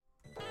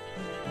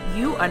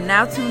are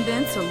now tuned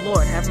in to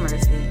Lord Have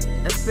Mercy,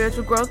 a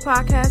spiritual growth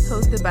podcast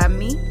hosted by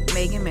me,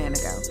 Megan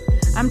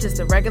Manigo. I'm just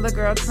a regular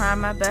girl trying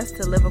my best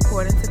to live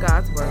according to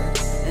God's word,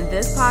 and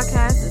this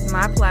podcast is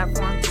my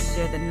platform to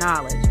share the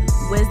knowledge,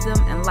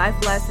 wisdom, and life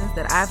lessons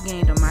that I've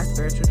gained on my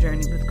spiritual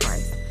journey with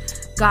Christ.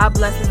 God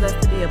blesses us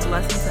to be a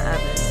blessing to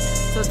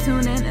others, so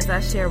tune in as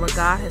I share what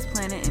God has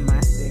planted in my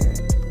spirit.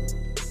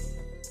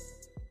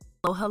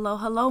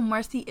 Hello.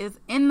 Mercy is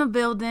in the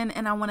building,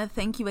 and I want to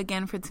thank you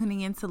again for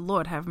tuning in to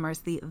Lord Have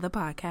Mercy, the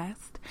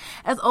podcast.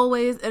 As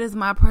always, it is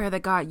my prayer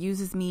that God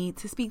uses me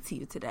to speak to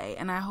you today,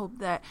 and I hope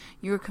that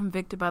you're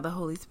convicted by the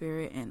Holy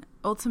Spirit and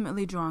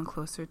ultimately drawn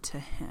closer to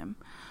Him.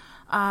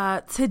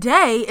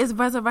 Today is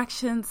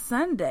Resurrection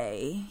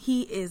Sunday.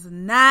 He is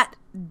not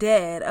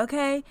dead,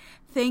 okay?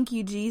 Thank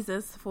you,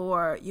 Jesus,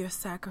 for your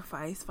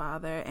sacrifice,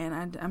 Father,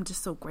 and I'm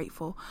just so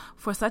grateful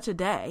for such a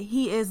day.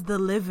 He is the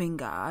living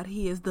God.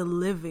 He is the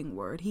living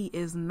Word. He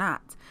is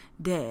not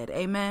dead,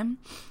 amen?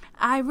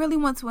 I really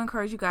want to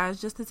encourage you guys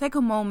just to take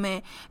a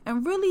moment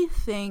and really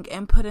think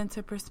and put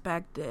into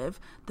perspective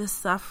the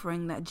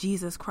suffering that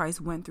Jesus Christ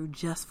went through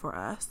just for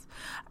us.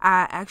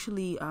 I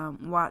actually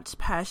watched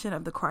Passion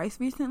of the Christ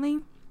recently.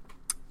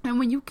 And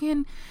when you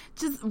can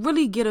just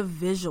really get a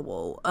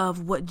visual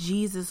of what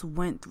Jesus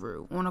went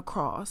through on a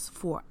cross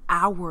for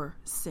our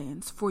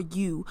sins, for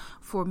you,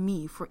 for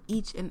me, for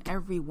each and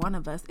every one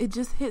of us, it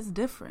just hits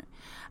different.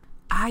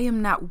 I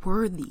am not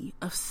worthy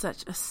of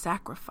such a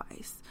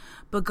sacrifice,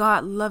 but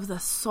God loves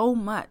us so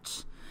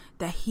much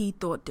that He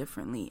thought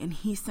differently, and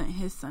He sent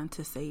His Son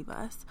to save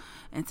us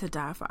and to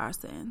die for our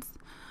sins.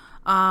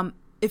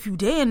 If you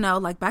didn't know,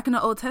 like back in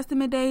the Old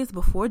Testament days,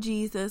 before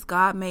Jesus,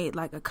 God made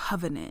like a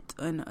covenant,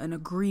 an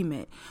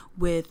agreement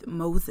with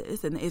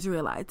Moses and the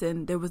Israelites.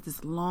 And there was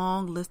this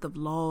long list of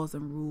laws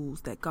and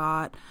rules that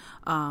God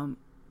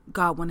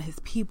wanted His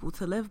people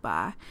to live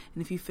by.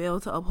 And if you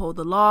failed to uphold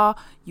the law,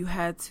 you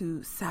had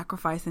to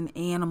sacrifice an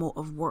animal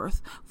of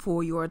worth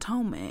for your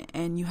atonement.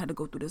 And you had to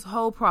go through this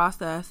whole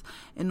process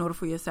in order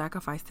for your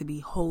sacrifice to be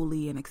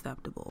holy and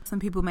acceptable. Some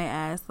people may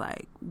ask,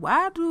 like,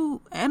 why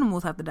do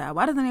animals have to die?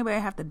 Why does anybody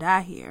have to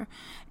die here?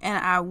 And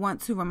I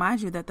want to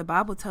remind you that the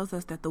Bible tells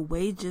us that the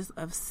wages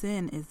of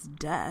sin is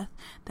death.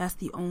 That's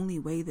the only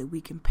way that we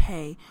can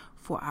pay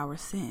for our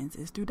sins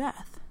is through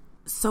death.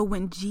 So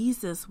when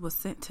Jesus was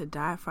sent to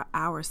die for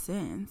our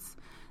sins,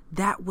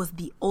 that was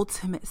the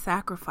ultimate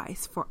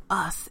sacrifice for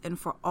us and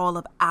for all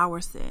of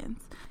our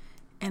sins.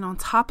 And on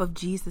top of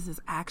Jesus'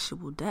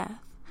 actual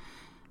death,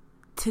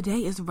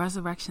 today is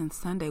Resurrection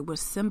Sunday, which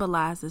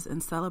symbolizes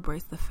and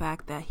celebrates the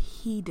fact that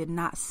He did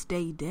not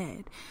stay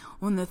dead.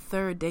 On the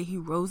third day, He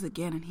rose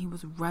again and He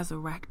was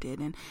resurrected.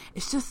 And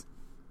it's just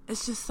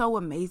so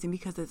amazing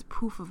because it's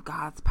proof of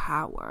God's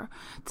power.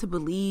 To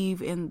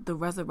believe in the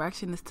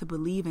resurrection is to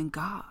believe in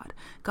God.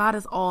 God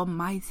is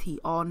almighty,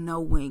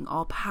 all-knowing,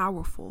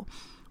 all-powerful,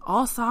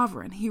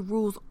 all-sovereign. He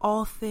rules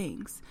all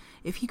things.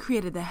 If He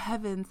created the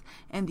heavens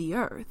and the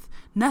earth,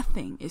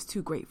 nothing is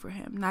too great for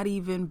Him, not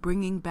even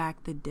bringing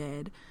back the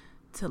dead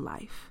to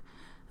life.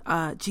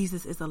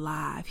 Jesus is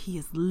alive. He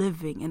is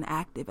living and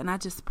active. And I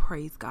just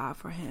praise God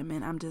for Him.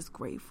 And I'm just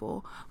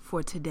grateful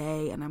for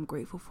today. And I'm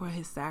grateful for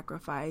His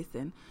sacrifice.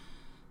 And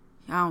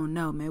I don't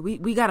know, man.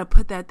 We got to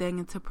put that thing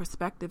into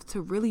perspective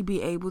to really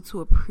be able to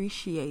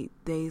appreciate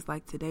days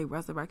like today,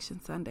 Resurrection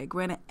Sunday.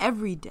 Granted,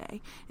 every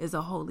day is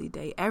a holy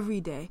day.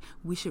 Every day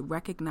we should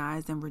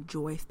recognize and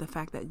rejoice the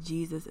fact that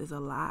Jesus is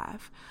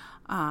alive.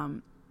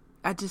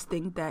 I just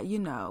think that,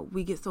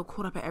 we get so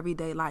caught up in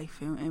everyday life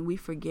and we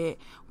forget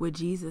what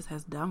Jesus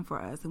has done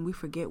for us, and we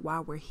forget why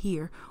we're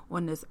here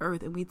on this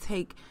earth, and we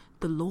take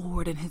the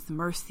Lord and His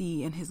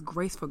mercy and His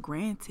grace for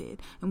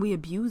granted, and we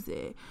abuse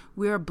it.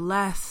 We are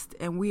blessed,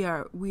 and we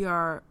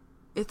are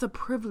it's a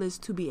privilege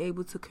to be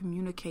able to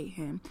communicate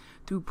Him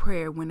through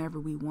prayer whenever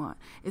we want.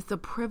 It's a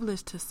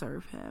privilege to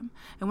serve Him.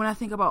 And when I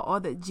think about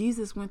all that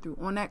Jesus went through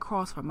on that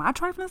cross for my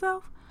trifling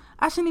self,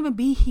 I shouldn't even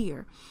be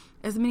here.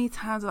 As many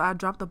times as I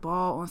dropped the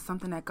ball on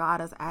something that God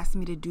has asked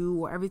me to do,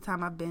 or every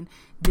time I've been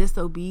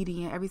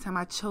disobedient, every time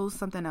I chose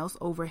something else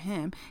over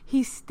Him,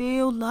 He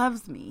still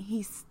loves me.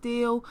 He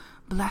still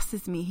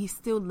blesses me. He's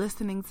still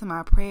listening to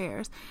my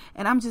prayers.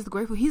 And I'm just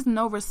grateful. He's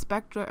no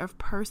respecter of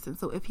persons.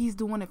 So if He's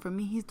doing it for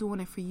me, He's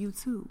doing it for you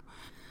too.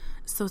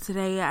 So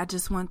today I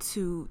just want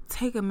to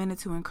take a minute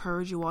to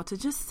encourage you all to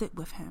just sit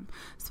with Him,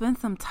 spend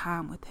some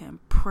time with Him,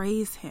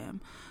 praise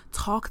Him,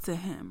 talk to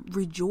Him,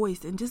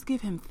 rejoice, and just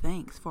give Him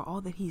thanks for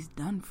all that He's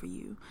done for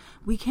you.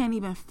 We can't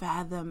even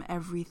fathom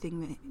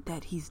everything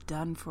that He's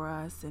done for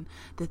us, and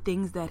the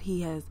things that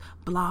He has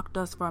blocked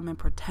us from and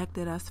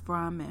protected us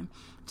from, and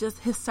just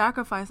His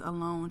sacrifice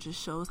alone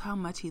just shows how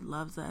much He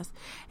loves us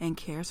and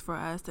cares for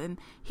us, and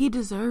He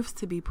deserves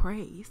to be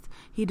praised.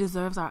 He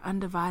deserves our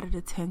undivided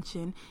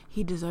attention.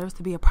 He deserves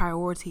to be a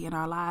priority in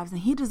our lives, and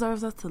He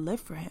deserves us to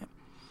live for Him.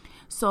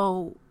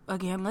 So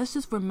again, let's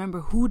just remember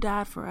who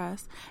died for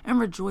us and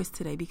rejoice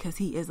today because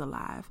He is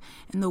alive.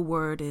 And the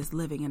Word is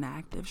living and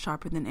active,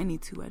 sharper than any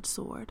two-edged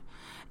sword.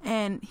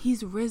 And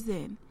He's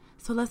risen.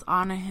 So let's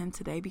honor Him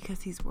today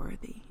because He's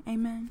worthy.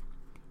 Amen.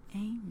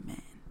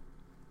 Amen.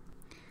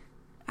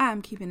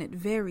 I'm keeping it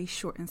very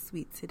short and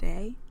sweet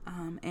today.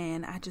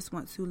 And I just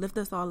want to lift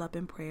us all up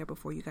in prayer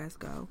before you guys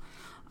go.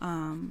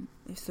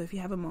 So if you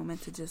have a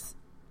moment to just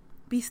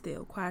be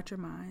still, quiet your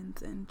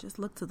minds, and just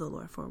look to the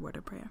Lord for a word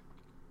of prayer.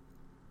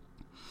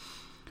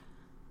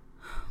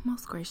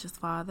 Most gracious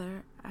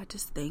Father, I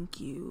just thank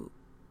you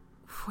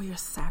for your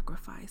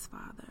sacrifice,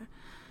 Father.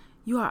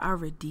 You are our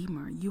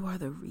Redeemer. You are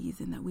the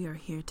reason that we are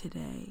here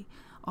today.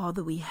 All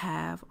that we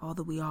have, all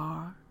that we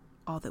are,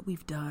 all that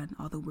we've done,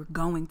 all that we're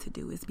going to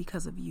do is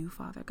because of you,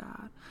 Father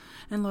God.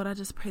 And Lord, I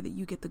just pray that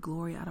you get the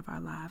glory out of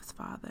our lives,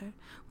 Father.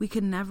 We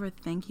can never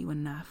thank you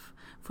enough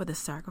for the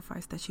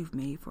sacrifice that you've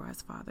made for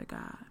us, Father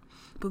God.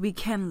 But we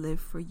can live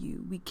for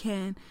you. We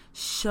can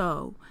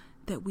show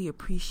that we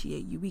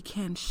appreciate you. We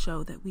can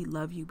show that we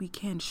love you. We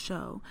can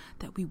show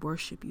that we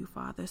worship you,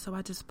 Father. So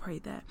I just pray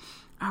that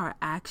our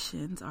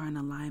actions are in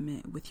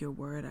alignment with your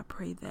word. I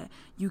pray that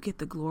you get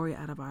the glory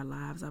out of our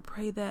lives. I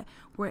pray that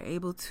we're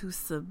able to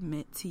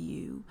submit to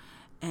you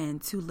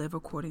and to live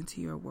according to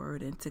your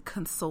word and to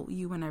consult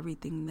you in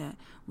everything that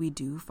we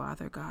do,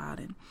 Father God,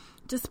 and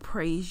just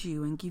praise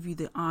you and give you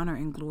the honor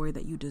and glory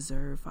that you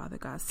deserve, Father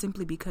God,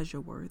 simply because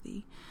you're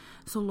worthy.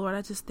 So, Lord,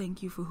 I just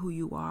thank you for who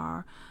you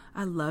are.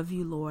 I love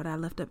you, Lord. I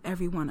lift up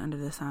everyone under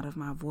the sound of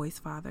my voice,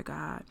 Father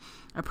God.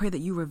 I pray that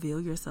you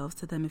reveal yourselves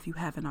to them if you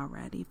haven't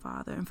already,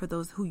 Father. And for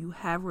those who you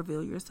have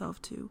revealed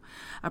yourself to,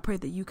 I pray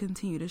that you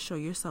continue to show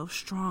yourself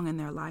strong in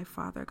their life,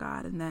 Father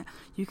God, and that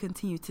you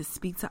continue to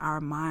speak to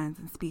our minds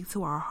and speak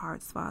to our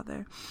hearts,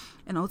 Father,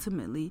 and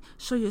ultimately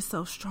show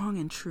yourself strong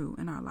and true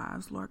in our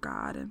lives, Lord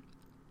God. And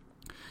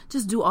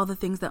just do all the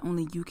things that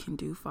only you can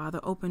do, Father.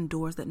 Open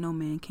doors that no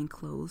man can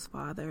close,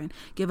 Father, and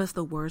give us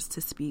the words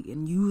to speak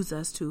and use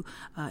us to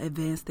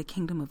advance the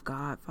kingdom of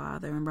God,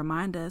 Father, and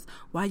remind us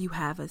why you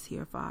have us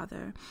here,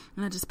 Father.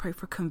 And I just pray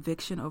for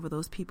conviction over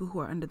those people who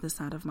are under the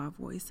sound of my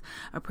voice.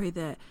 I pray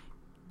that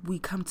we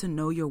come to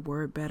know your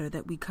word better,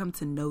 that we come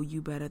to know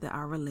you better, that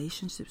our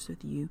relationships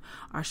with you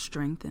are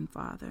strengthened,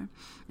 Father,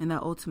 and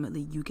that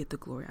ultimately you get the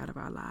glory out of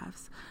our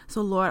lives.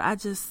 So, Lord, I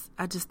just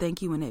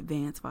thank you in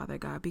advance, Father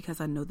God, because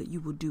I know that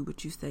you will do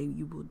what you say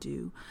you will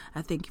do.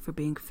 I thank you for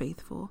being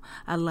faithful.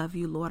 I love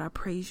you, Lord. I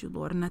praise you,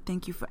 Lord, and I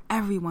thank you for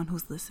everyone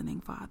who's listening,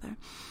 Father.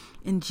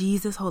 In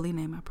Jesus' holy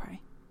name I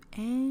pray.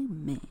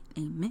 Amen.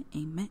 Amen.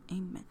 Amen.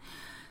 Amen.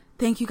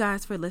 Thank you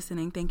guys for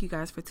listening. Thank you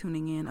guys for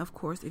tuning in. Of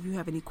course, if you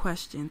have any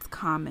questions,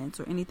 comments,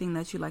 or anything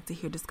that you'd like to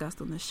hear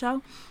discussed on the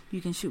show,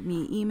 you can shoot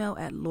me an email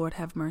at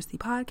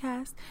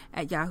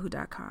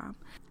lordhavemercypodcast@yahoo.com.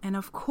 And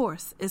of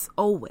course, it's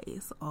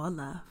always all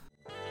love.